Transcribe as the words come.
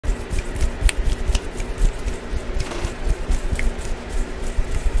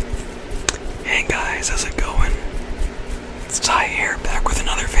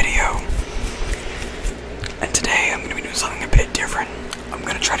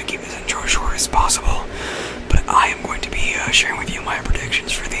as possible. But I am going to be sharing with you my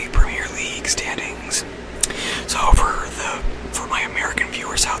predictions for the Premier League standings. So for my American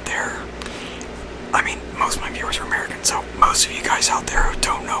viewers out there, I mean, most of my viewers are American, so most of you guys out there who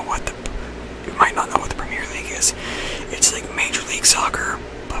don't know you might not know what the Premier League is. It's like Major League Soccer,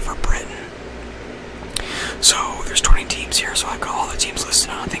 but for Britain. So there's 20 teams here, so I've got all the teams listed,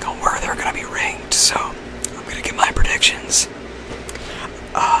 and I think on where they're going to be ranked. So I'm going to give my predictions.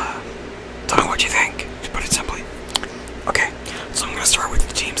 Tell me what you think, to put it simply. Okay, so I'm going to start with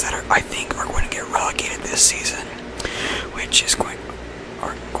the teams that I think are going to get relegated this season, which is going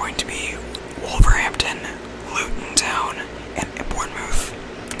to be Wolverhampton, Luton Town, and Bournemouth.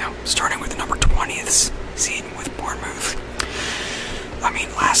 Now, starting with the number 20th seed with Bournemouth. I mean,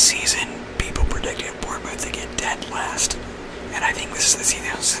 last season, people predicted Bournemouth to get dead last, and I think this is the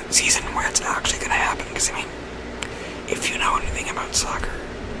season where it's actually going to happen, because, I mean, if you know anything about soccer,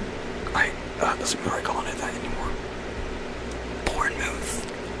 doesn't really calling it that anymore. Bournemouth,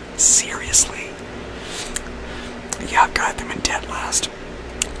 seriously. Yeah, I've got them in dead last.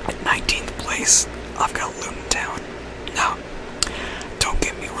 At 19th place, I've got Luton Town. Now, don't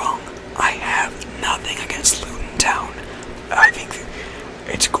get me wrong, I have nothing against Luton Town. I think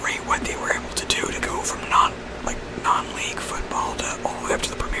it's great what they were able to do to go from non-league football to all the way up to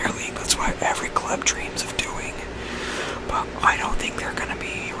the Premier League. That's what every club dreams of doing. But I don't think they're going to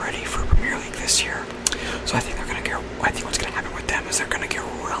be ready for Premier League this year. So I think what's going to happen with them is they're going to get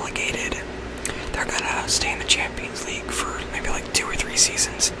relegated. They're going to stay in the Champions League for maybe like 2 or 3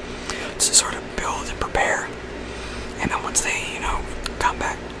 seasons to sort of build and prepare. And then once they, come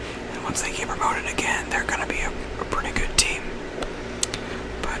back, and once they get promoted again, they're going to be a pretty good team.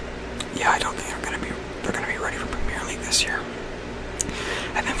 But yeah, I don't think they're going to be ready for Premier League this year.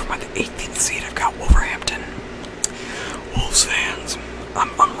 And then for my 18th seed, I've got Wolverhampton. Wolves fans,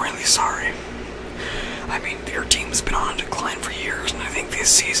 I'm really sorry. I mean, their team's been on a decline for years, and I think this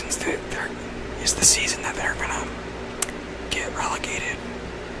season's is the season that they're gonna get relegated.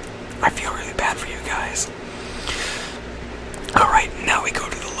 I feel really bad for you guys. Alright, now we go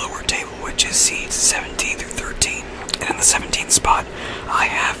to the lower table, which is seeds 17 through 13. And in the 17th spot, I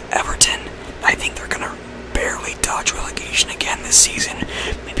have Everton. I think they're gonna barely dodge relegation again this season.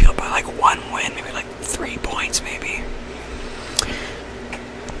 Maybe by like 1 win, maybe like 3 points, maybe.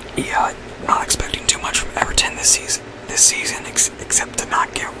 Yeah, not expecting too much from Everton this season, except to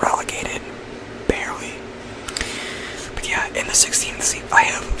not get relegated. Barely. But yeah, in the 16th seed, I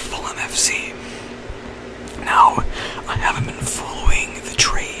have Fulham FC. Now, I haven't been following the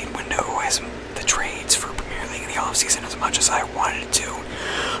trade window, the trades for Premier League in the offseason as much as I wanted to,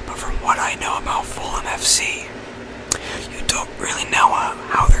 but from what I know about Fulham FC, you don't really know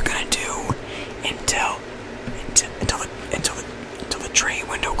how they're gonna do until the trade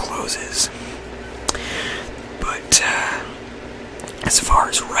window closes. But as far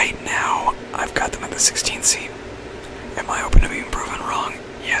as right now, I've got them at the 16th seed. Am I open to being proven wrong?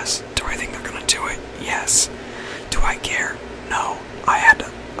 Yes. Do I think they're gonna do it? Yes. Do I care? No. I had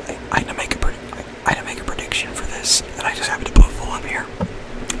to make a prediction for this, and I just happened to put Fulham here.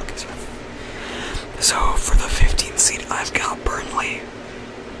 Okay, so for the 15th seed, I've got Burnley.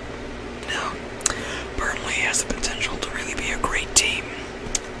 Now, Burnley has the potential to really be a great team.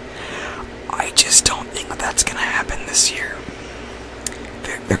 I just don't think that's gonna happen this year.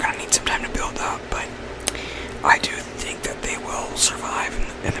 They're gonna need some time to build up, but I do think that they will survive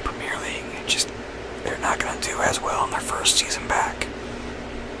in the Premier League. They're not going to do as well in their first season back.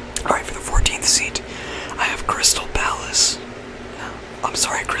 Alright, for the 14th seat, I have Crystal Palace. I'm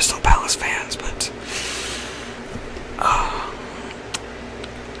sorry, Crystal Palace fans, but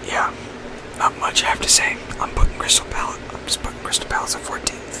yeah, not much I have to say. I'm just putting Crystal Palace at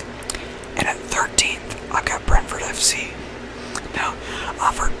 14th. And at 13th, I've got Brentford FC. Now,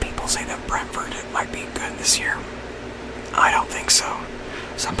 I've heard people say that Brentford might be good this year. I don't think so.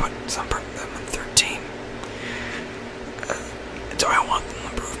 Some put them in 13. Do I want them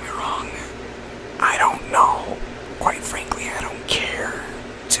to prove me wrong? I don't know. Quite frankly, I don't care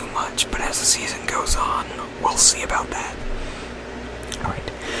too much, but as the season goes on, we'll see about that.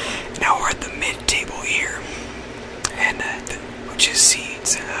 Alright, now we're at the mid-table here, and which is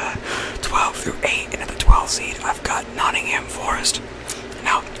seeds 12 through 8, and at the 12th seed, I've got Nottingham Forest.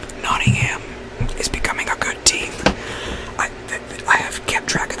 Now, Nottingham is becoming a good team. I have kept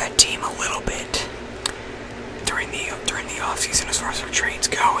track of that team a little bit during the off-season as far as their trades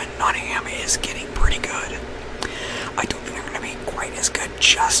go, and Nottingham is getting pretty good. I don't think they're going to be quite as good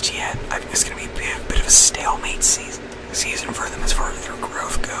just yet. I think it's going to be a bit of a stalemate season for them as far as their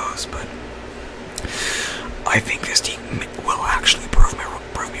growth goes, but I think this team will actually prove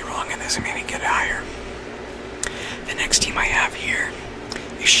me wrong in this and maybe get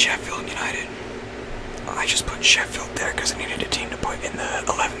is Sheffield United. I just put Sheffield there because I needed a team to put in the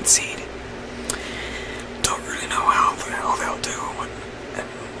 11th seed. Don't really know how they'll do and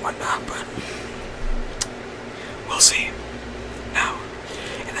whatnot, but we'll see. Now,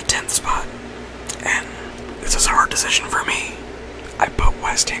 in the 10th spot, and this is a hard decision for me, I put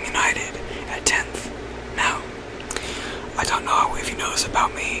West Ham United at 10th. Now, I don't know if you know this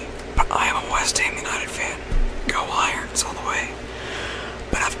about me, but I am a West Ham United fan. Go Irons all the way.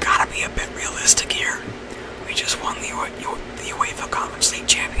 But I've got to be a bit realistic here. We just won the UEFA Conference League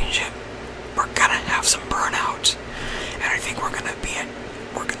Championship. We're gonna have some burnout, and I think we're gonna be at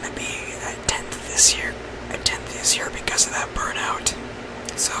 10th this year. At 10th this year because of that burnout.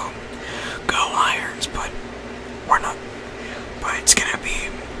 So, go Irons, but we're not. But it's gonna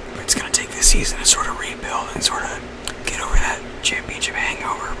take this season to sort of rebuild and sort of get over that championship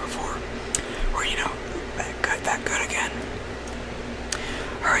hangover before we're that good again.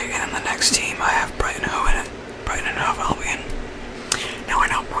 All right, and then the next team I have Brighton and Hove Albion. Now I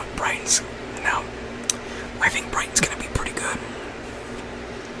know Brighton's. Now I think Brighton's gonna be pretty good.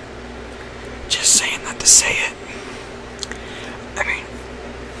 Just saying that to say it. I mean,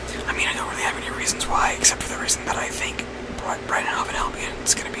 I don't really have any reasons why, except for the reason that I think Brighton and Hove Albion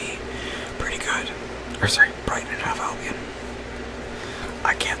is gonna be pretty good. Or sorry, Brighton and Hove Albion.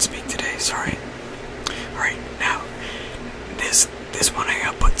 I can't speak today. Sorry. All right, now this one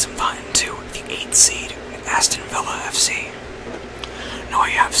I put some thought into. The 8th seed, Aston Villa FC. Now I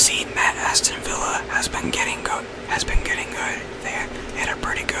have seen that Aston Villa has been getting good. They had a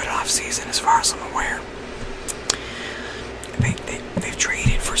pretty good off-season, as far as I'm aware. They've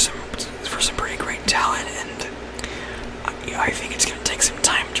traded for some pretty great talent, and I think it's going to take some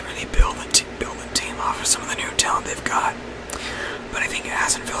time to really build the team off of some of the new talent they've got. But I think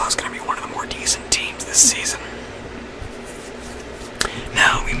Aston Villa is going to be one of the more decent teams this season.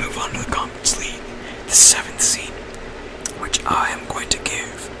 Now we move on to the Conference League, the 7th seed, which I am going to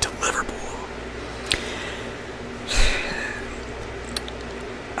give to Liverpool.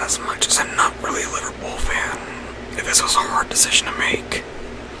 As much as I'm not really a Liverpool fan, this was a hard decision to make,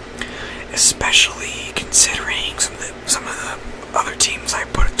 especially considering some of the other teams I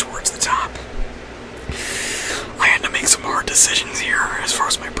put towards the top. I had to make some hard decisions here as far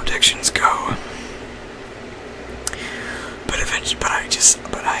as my predictions go.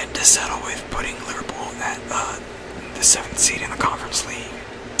 But I had to settle with putting Liverpool at the 7th seed in the Conference League.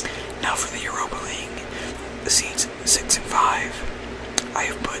 Now for the Europa League, the seeds 6 and 5, I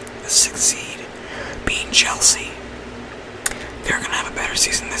have put the 6th seed being Chelsea. They're gonna have a better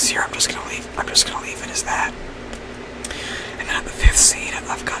season this year. I'm just gonna leave it as that. And then at the 5th seed,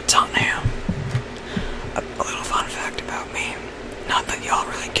 I've got Tottenham. A little fun fact about me, not that y'all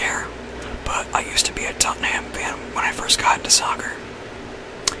really care, but I used to be a Tottenham fan when I first got into soccer.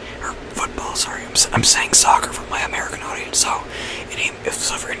 Or football, sorry. I'm saying soccer for my American audience, so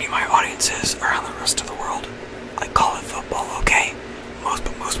for any of my audiences around the rest of the world, I call it football, okay?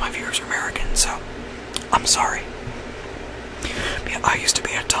 But most of my viewers are American, so I'm sorry. But yeah, I used to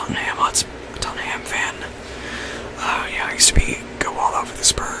be a Tottenham fan. I used to go all over the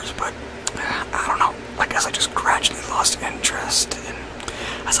Spurs, but I don't know. I guess I just gradually lost interest, and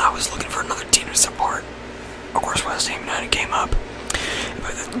as I was looking for another team to support, of course West Ham United came up,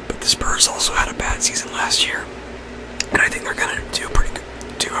 but the Spurs also had a bad season last year, and I think they're gonna do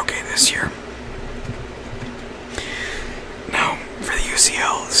okay this year. Now for the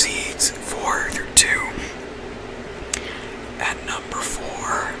UCL seeds 4 through 2. At number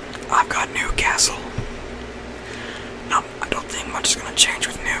 4, I've got Newcastle. No, I don't think much is going to change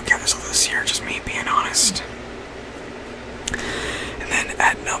with Newcastle this year, just me being honest. And then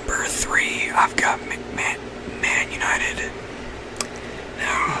at number 3, I've got Man United.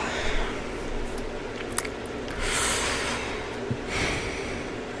 Now,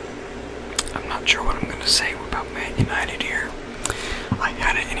 I'm not sure what I'm going to say about Man United here. I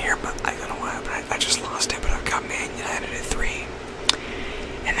had it in here, but I don't know what happened. I just lost it, but I've got Man United at 3.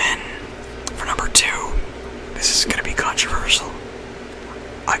 And then, for number 2, this is going to be controversial.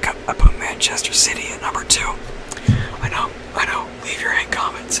 I put Manchester City at number 2. I know, leave your hate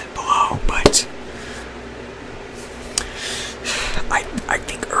comments below, but I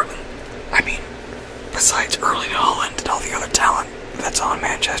think besides Erling Haaland and all the other talent that's on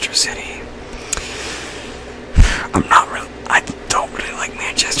Manchester City, I don't really like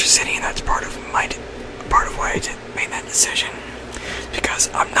Manchester City, and that's part of why I made that decision. Because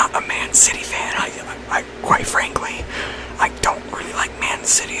I'm not a Man City fan. I quite frankly, I don't really like Man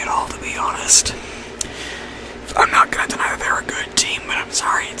City at all, to be honest. I'm not gonna deny that they're a good team, but I'm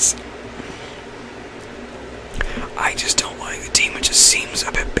sorry, I just don't like the team. It just seems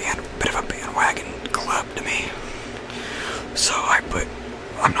a bit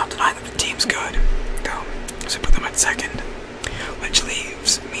teams. I put them at second, which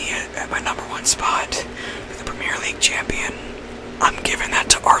leaves me at my number 1 spot for the Premier League champion. I'm giving that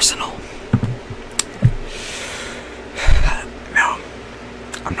to Arsenal. Now,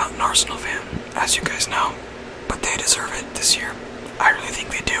 I'm not an Arsenal fan, as you guys know, but they deserve it this year. I really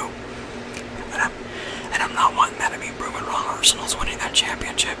think they do. And I'm not wanting that to be proven wrong. Arsenal's winning that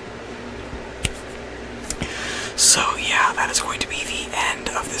championship. So yeah, that is going to be the end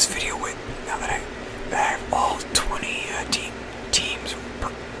of this video. Now that I have all 20 teams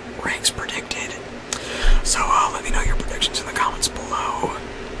ranks predicted. So let me know your predictions in the comments below.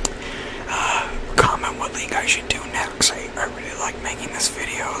 Comment what league I should do next. I really like making this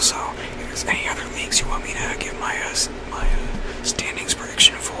video, so if there's any other leagues you want me to give my standings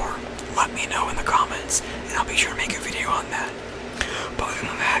prediction for, let me know in the comments, and I'll be sure to make a video on that. But other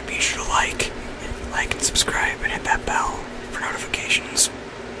than that, be sure to like and subscribe and hit that bell for notifications.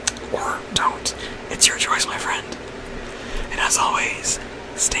 Or don't. It's your choice, my friend. And as always,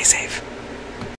 stay safe.